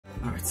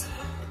Alright,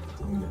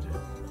 I'm gonna do it.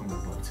 I'm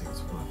gonna buy tickets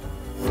for Blackburn.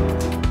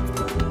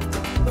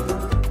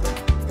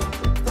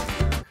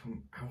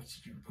 Come out,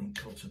 you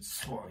uncultured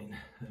swine.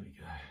 There we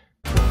go.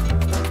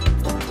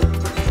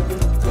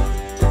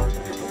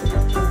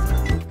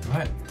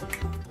 Right,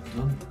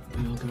 done.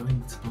 We are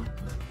going to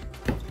Blackburn.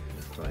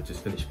 Right, I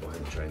just finished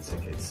buying the train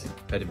tickets.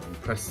 Heading from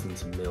Preston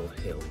to Mill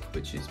Hill,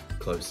 which is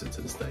closer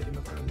to the stadium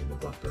apparently than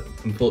Blackburn.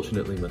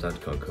 Unfortunately, my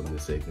dad can't come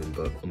this evening,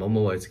 but I'm on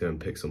my way to go and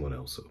pick someone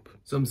else up.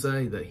 Some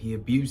say that he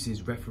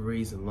abuses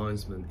referees and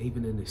linesmen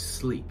even in his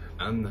sleep,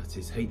 and that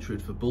his hatred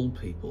for bald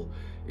people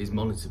is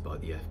monitored by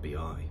the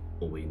FBI.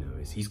 All we know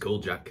is he's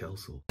called Jack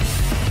Kelsall.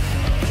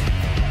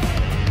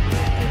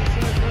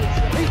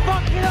 He's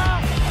fucking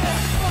up!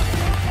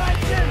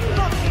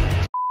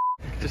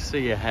 Just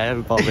see your hair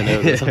bobbing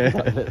over something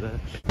like that there.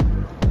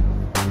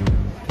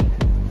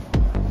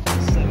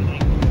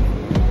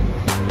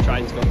 The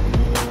train's gone.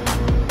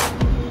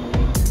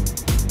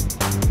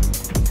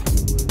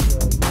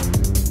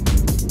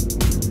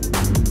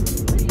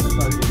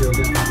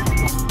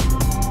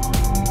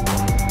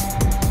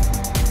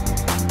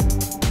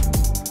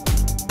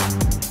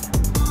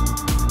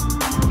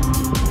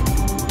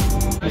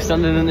 You're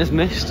standing in this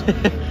mist.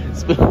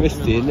 It's a bit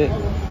misty, isn't it?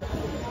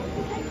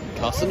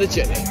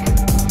 Carcinogenic.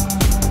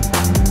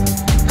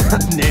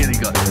 Nearly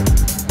got it.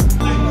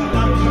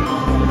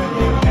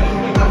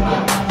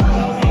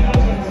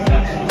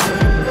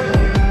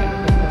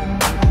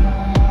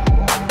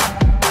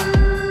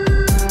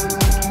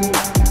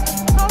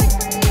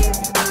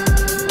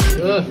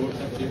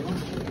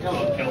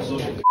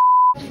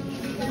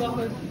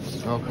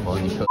 Oh, come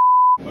on, you cut.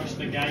 Push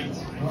the gate.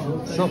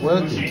 It's not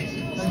working.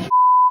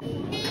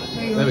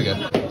 There we go.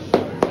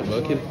 It's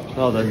working.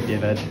 Oh, then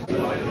give Ed.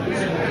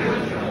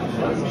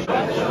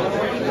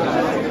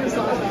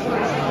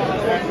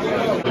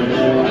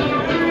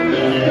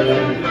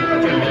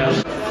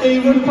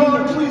 England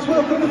Park, please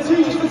welcome the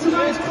teams for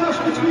tonight's clash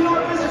between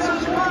our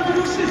visitors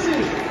Birmingham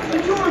City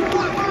and your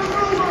Blackburn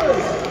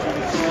Rovers.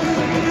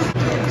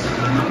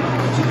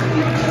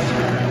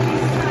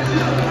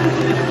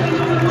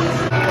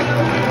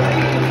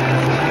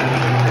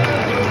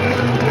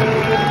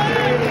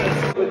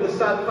 With the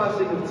sad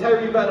passing of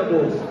Terry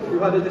Venables, who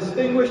had a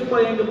distinguished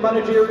playing and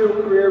managerial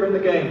career in the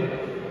game.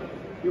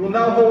 You will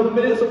now hold a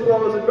minute's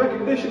applause in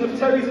recognition of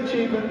Terry's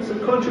achievements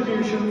and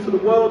contribution to the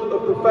world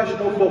of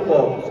professional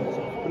football.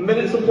 The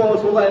minute's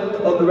applause will end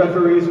on the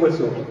referee's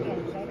whistle.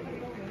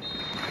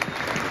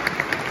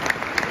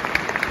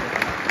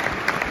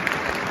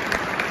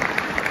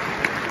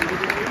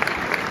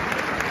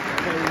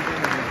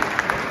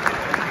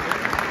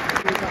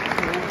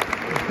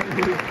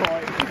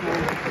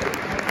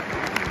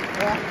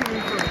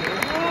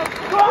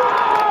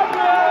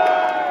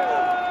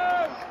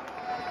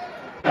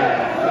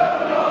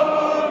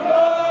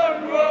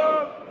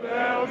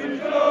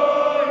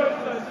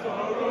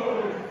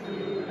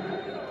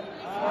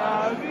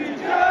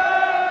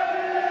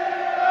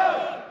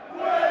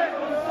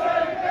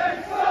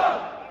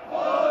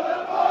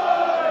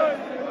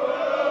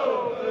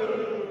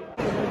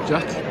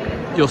 Jack,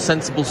 your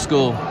sensible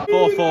score.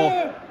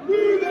 4-4.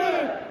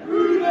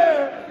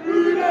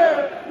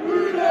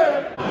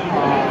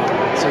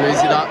 Too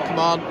easy that, come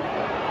on.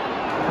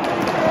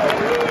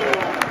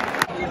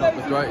 Not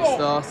the greatest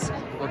start.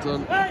 Well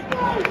done.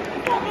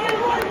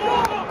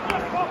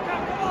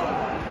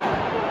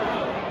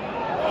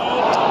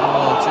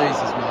 Oh,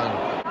 Jesus, man.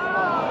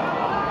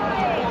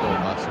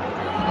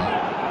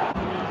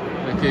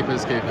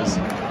 Keepers. Need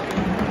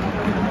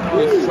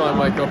to try and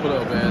wake up a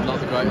little bit, not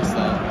the greatest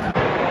start.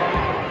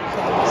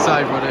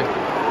 Save, Ronnie.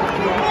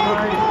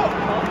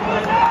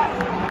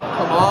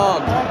 Come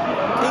on,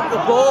 keep the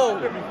ball.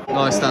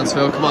 Nice,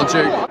 Stansfield. Come on,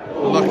 Duke.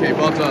 Lucky,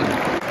 well done.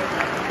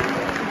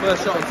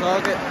 First shot on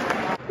target.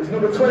 There's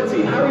number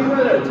 20, Harry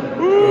Leonard.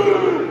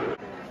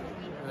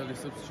 Early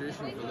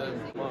substitution for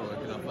them. Might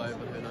work in our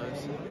favour, who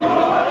knows?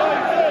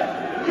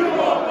 You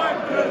are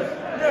wankers!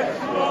 Yes,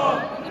 you are!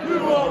 You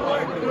are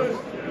wankers!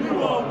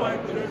 You are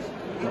wankers!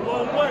 You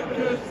are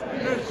wankers!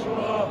 Yes, you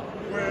are!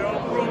 We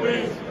are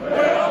rubbish! We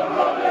are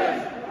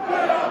rubbish! We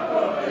are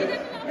rubbish!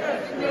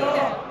 Yes, we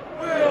are!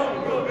 We are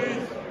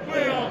rubbish! We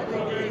are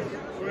rubbish!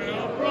 We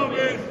are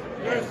rubbish!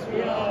 Yes,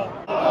 we are!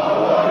 I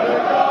wanna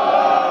go!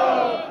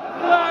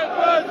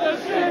 Blackburn's a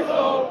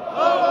shithole! I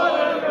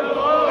wanna go!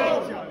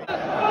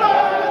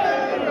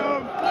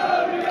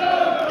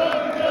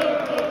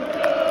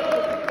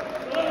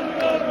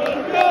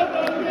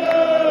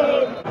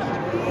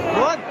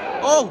 What?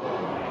 Oh!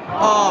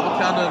 Oh,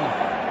 Buchanan.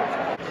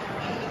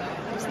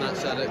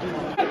 Snatched at it.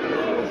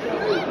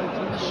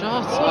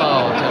 Shot?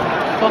 Oh,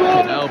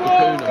 fucking hell,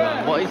 Buchanan,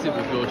 man. What is it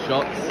with your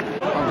shots?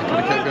 Oh, they could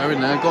have kept going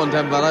there. Go on,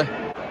 Dembele.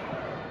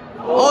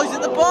 Oh, he's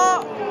in the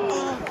bar!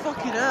 Oh,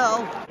 fucking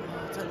hell.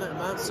 Don't let him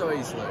out so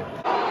easily.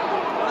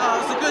 No,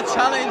 it's a good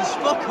challenge.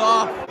 Fuck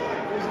off.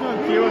 There's no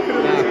cue, I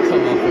could have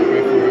Come off it,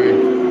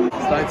 referee.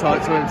 Stay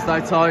tight to him,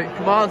 stay tight.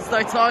 Come on,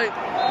 stay tight.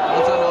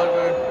 Well done,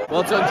 Ivo.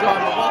 Well done,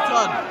 driver. Well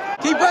done.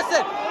 Keep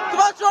pressing. Come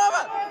on,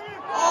 driver.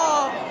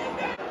 Oh.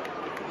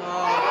 Oh,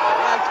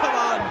 yeah, come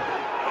on.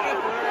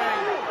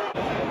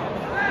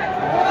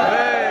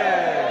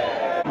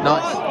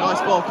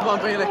 Nice ball. Come on,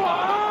 Bailey.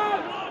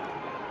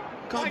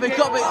 Got me.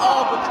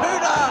 Oh,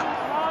 Bakuna!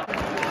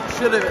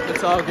 Should have hit the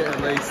target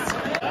at least.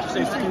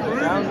 Seems to keep it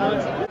down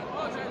though.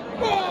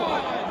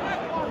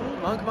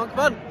 Come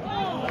on.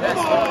 Yes.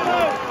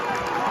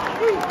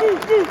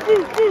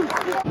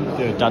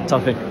 Dude, Dad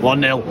Tuffy.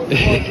 1-0.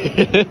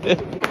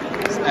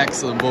 It's an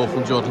excellent ball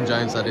from Jordan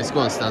James, that is. Go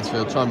on,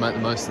 Stansfield. Try and make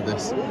the most of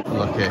this.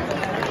 Lucky.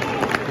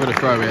 What a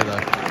throw here,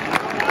 though.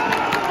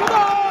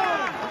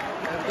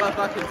 Go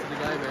back into the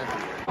game here.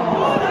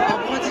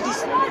 Why did he...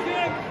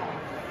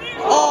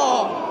 Oh!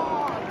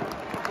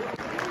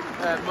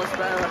 Much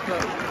better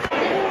effort.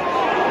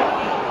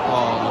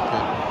 Oh,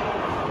 lucky.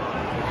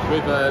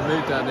 We've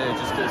moved down here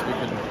just because we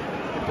can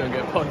don't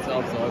get points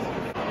outside.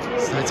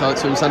 Stay tight,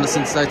 Swim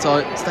Sanderson, stay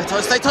tight.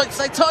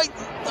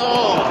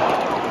 Oh!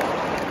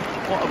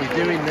 What are we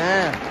doing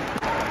there?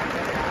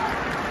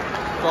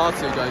 Far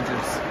too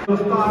dangerous. 5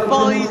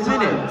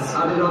 minutes?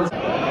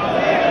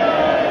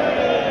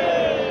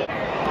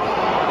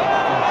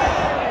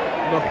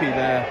 Lucky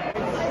there.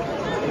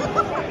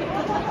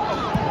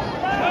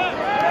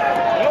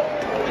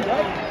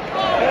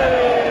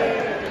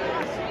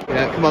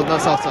 Yeah, come on,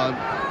 that's our time.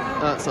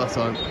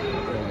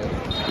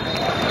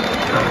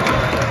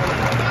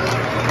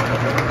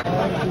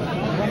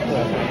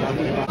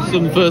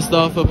 Some first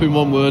half up in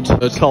one word.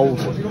 Cold.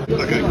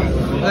 Okay.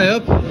 Hey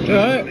up, you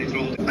alright?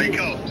 Are you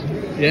cold?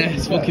 Yeah,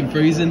 it's fucking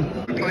freezing.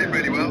 We're playing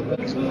really well. We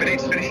need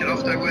to finish it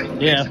off, don't we?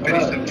 Yeah.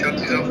 Finish some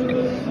chances off.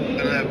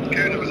 And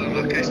Kuna was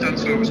unlucky,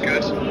 Stansfield was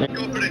good.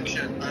 Your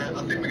prediction? I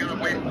think we're going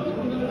to win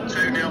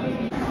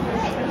 2-0.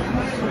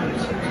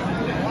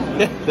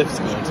 Yeah, they've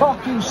scored.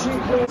 Talking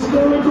shit.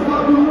 Scoring for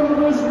Blackburn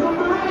Rovers,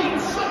 number 8,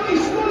 Sammy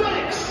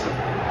Swinnix.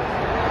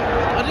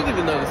 I didn't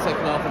even know the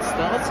second half had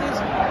started.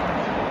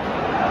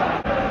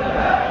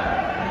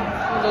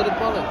 A load of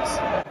bollocks.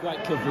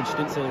 Great coverage,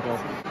 didn't see the goal.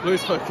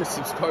 Lose focus,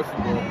 subscribe for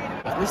more.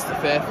 I've missed a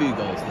fair few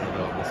goals in the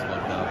goal this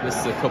one now. I've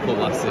missed a couple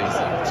last season.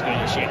 It's going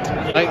to be shit.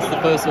 Thanks the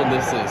first one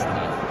this season.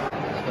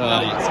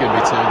 It's going to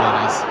be 2,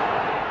 that is.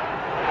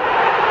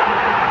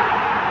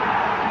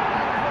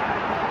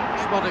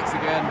 Schmoddix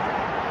again.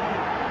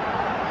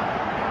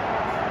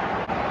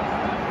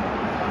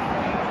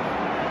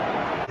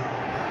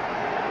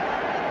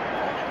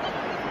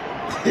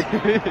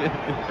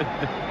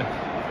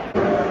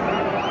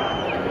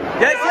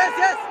 Yes!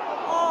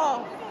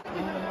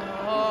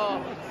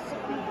 Oh,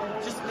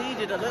 just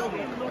needed a little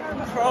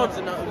prod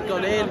and that would have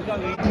gone in.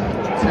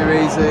 Too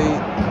easy.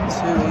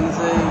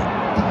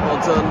 Well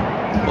done,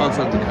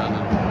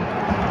 Buchanan.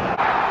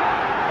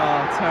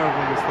 Oh,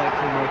 terrible mistake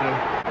from Roddy.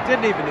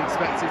 Didn't even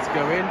expect it to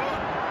go in.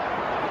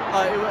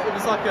 It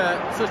was like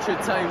such a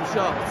tame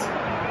shot.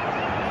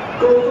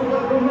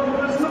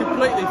 Just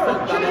completely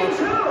fucked that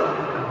off.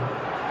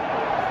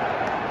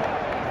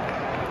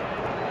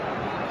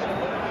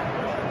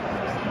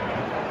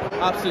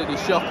 Absolutely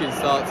shocking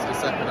start to the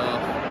second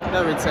half.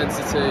 No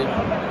intensity,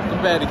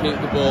 can barely keep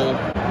the ball.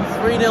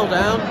 3-0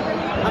 down.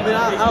 I mean,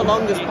 how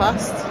long has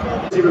passed?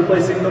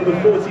 Replacing number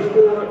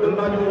 44,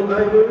 Emmanuel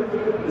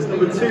Aibu, is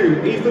number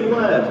 2, Ethan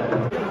Laird.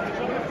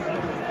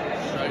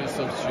 Showing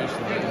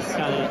substitution, that is.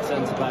 Candidate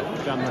centre back,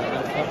 jam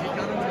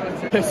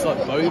that. It's like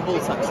volleyball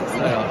tactics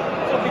there.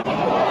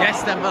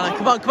 Yes, Dembele,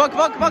 come on,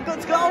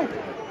 let's go!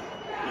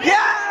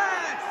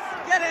 Yes!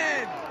 Get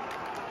in!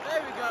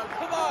 There we go,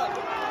 come on!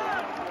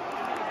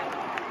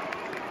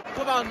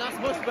 Come on, that's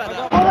much better.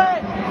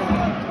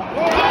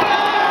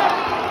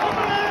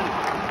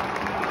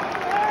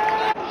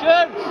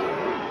 Shoot!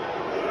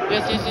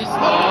 Yes.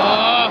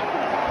 Oh!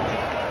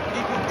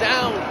 Keep it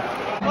down.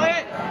 Play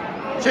it!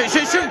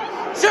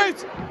 Shoot!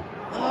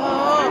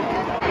 Oh!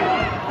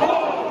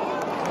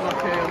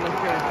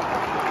 Unlucky.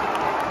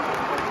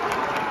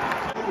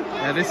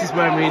 Yeah, this is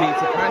where we need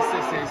to press.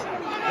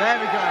 There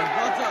we go,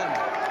 well done.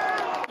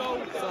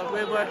 So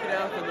we're working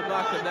out in the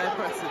back and they're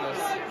pressing us.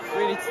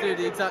 We need to do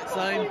the exact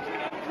same.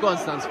 Go on,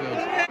 Stansfield.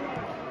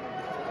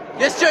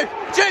 Yes, Juke!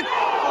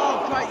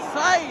 Oh, great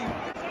save!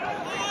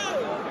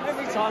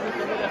 Every time we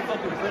come in, they're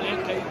fucking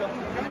brilliant keeper.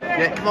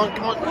 Yeah, come on!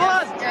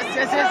 Yes!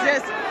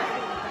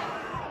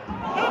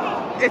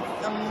 It's...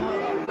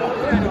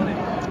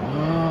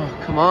 Oh,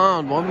 come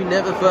on, why are we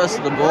never first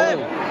to the ball?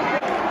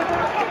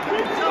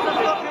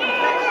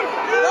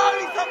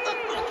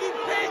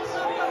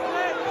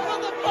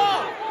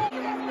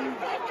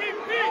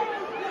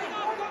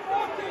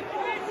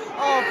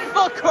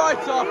 Fuck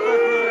right off,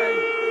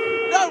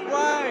 referee! No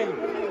way!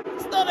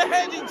 It's not a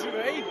head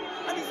injury,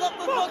 and he's off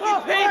the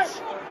fucking pitch!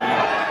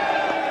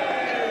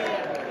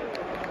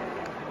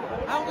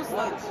 How was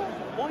that?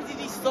 Why did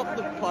he stop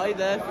the play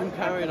there from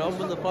carrying on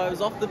when the player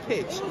was off the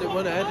pitch and it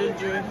wasn't a head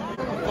injury?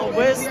 Oh,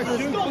 where's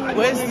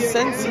the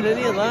sense in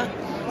any of that?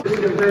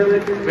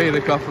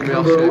 Really off from the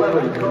off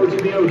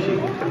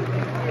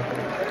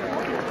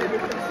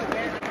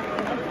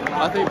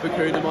I think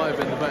Bakuna might have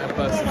been the better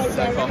person to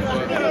take off,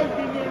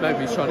 but maybe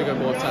he's trying to go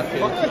more attacking.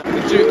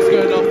 The Duke's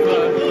going off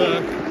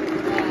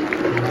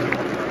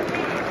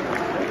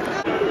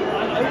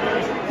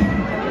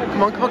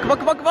Come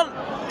on!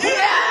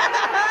 Yes!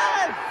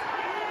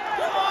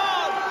 Come on!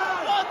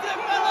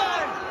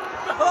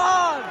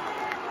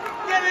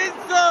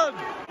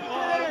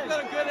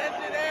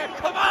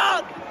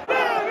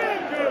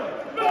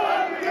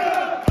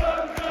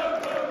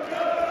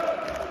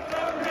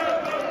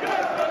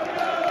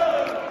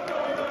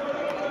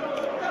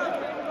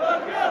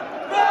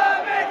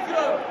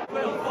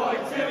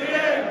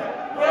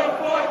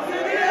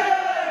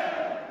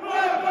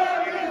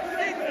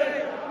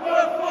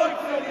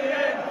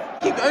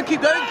 keep going,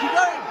 keep going, keep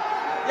going.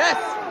 Yes.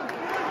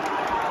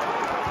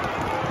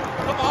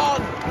 Come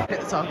on. Hit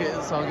the target, hit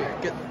the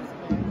target. Get.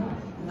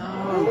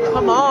 No,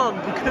 come on,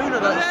 Bakuna,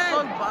 that's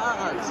so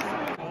bad.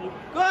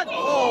 Good.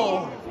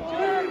 Oh.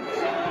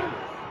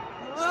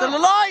 Still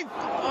alive.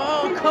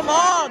 Oh, come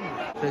on.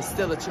 There's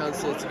still a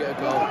chance here to get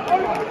a goal.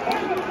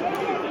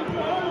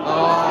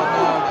 Oh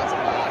no, that's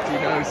bad. He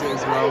knows it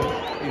as well.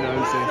 He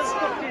knows it.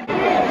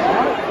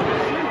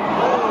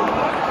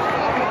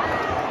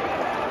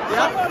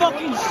 That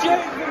fucking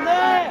shit from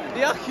there!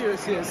 The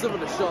accuracy in some of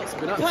the shots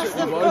have been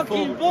absolutely the woeful.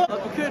 fucking ball.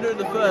 Like Bakuna in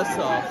the first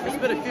half, there's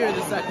been a few in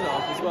the second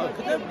half as well.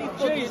 Could nobody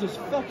Jesus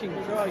fucking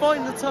Christ.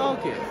 find the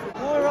target?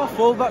 Why are our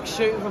fullbacks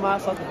shooting from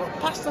outside the box?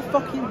 Pass the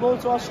fucking ball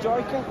to our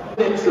striker.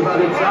 6 of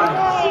added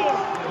time.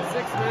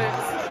 6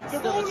 minutes,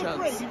 still a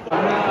chance.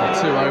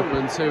 Two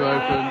open, two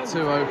open,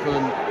 two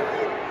open.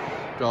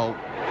 Goal.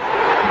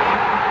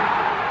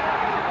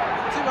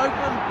 Two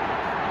open.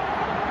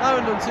 No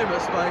one done too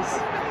much space.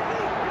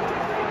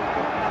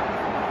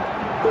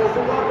 Goal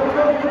for Blackburn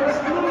Rovers,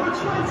 number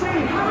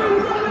 20,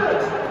 Harry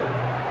Leonard.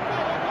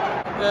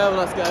 Yeah, well,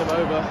 that's game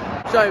over.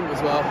 Shame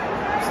as well.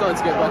 Starting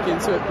to get back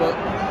into it, but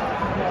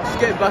just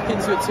getting back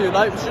into it too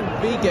late. We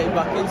shouldn't be getting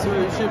back into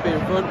it. We should be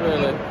in front,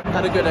 really.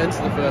 Had a good end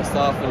to the first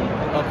half,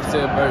 and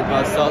obviously a very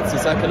bad start to the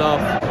second half.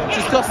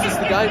 Just cost us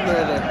the game,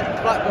 really.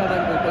 Blackburn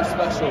ain't been much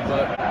special,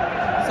 but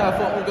that's how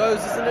football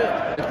goes, isn't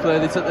it? They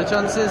clearly took their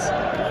chances.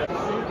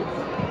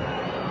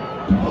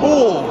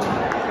 Oh!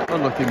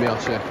 Unlucky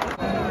Miosha.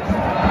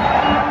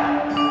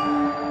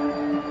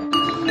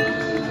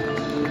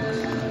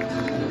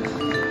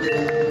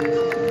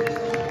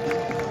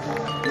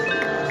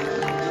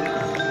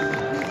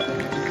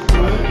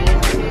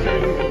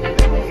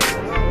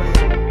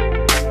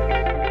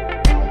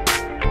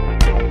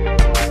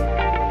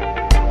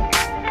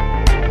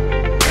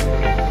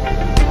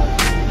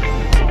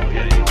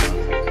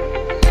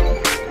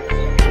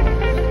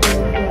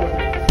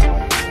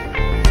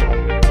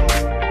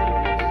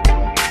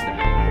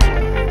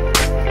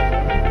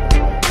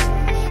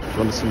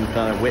 Some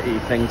kind of witty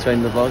thing to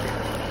end the vlog.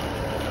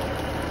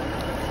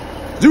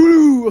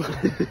 Zulu!